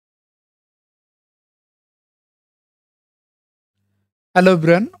Hello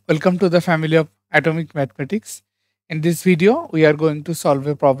everyone, welcome to the family of atomic mathematics. In this video, we are going to solve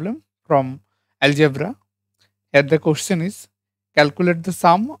a problem from algebra. Here the question is, calculate the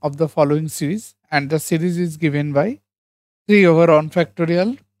sum of the following series, and the series is given by 3 over 1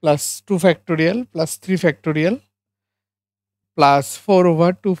 factorial plus 2 factorial plus 3 factorial plus 4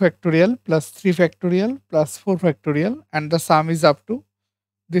 over 2 factorial plus 3 factorial plus 4 factorial, and the sum is up to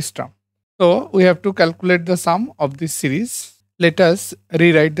this term. So we have to calculate the sum of this series. Let us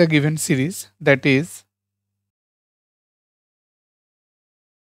rewrite the given series, that is,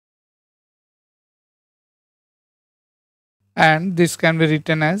 and this can be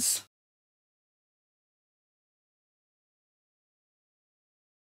written as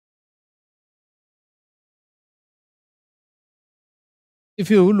if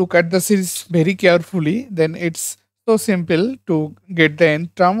you look at the series very carefully, then it's so simple to get the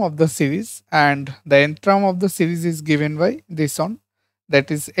nth term of the series, and the nth term of the series is given by this one, that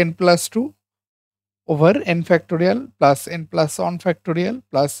is n plus 2 over n factorial plus n plus 1 factorial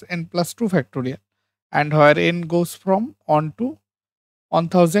plus n plus 2 factorial, and where n goes from 1 to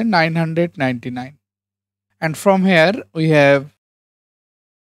 1999. And from here we have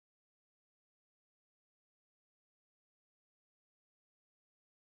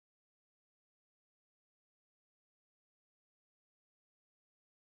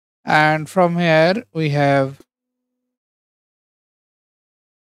and from here we have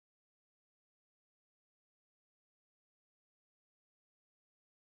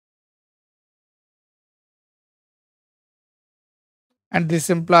and this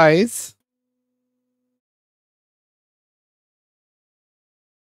implies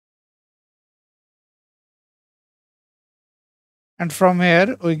and from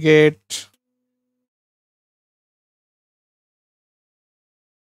here we get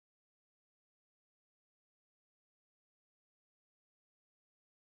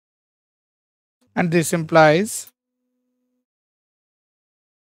and this implies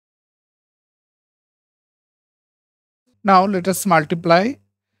now let us multiply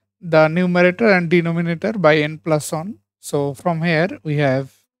the numerator and denominator by n plus 1. So from here we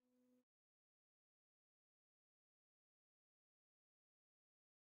have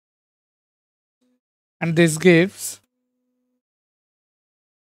and this gives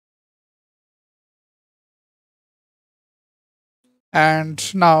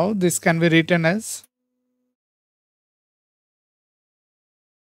and now this can be written as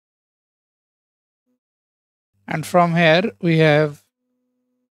and from here we have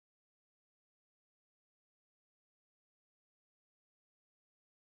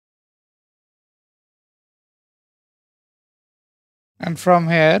and from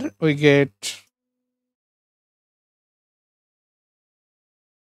here we get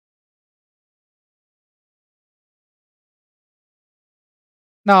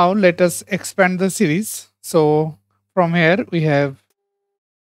now let us expand the series. So from here we have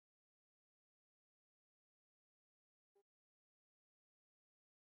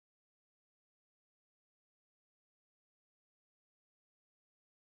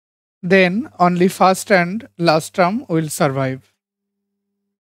then only first and last term will survive.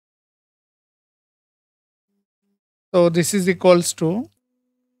 So this is equals to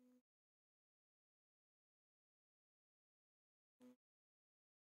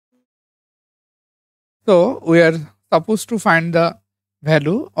so we are supposed to find the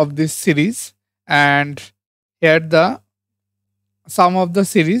value of this series, and here the sum of the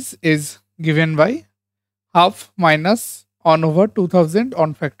series is given by half minus 1 over 2000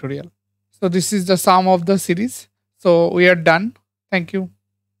 on factorial. So this is the sum of the series. So we are done. Thank you.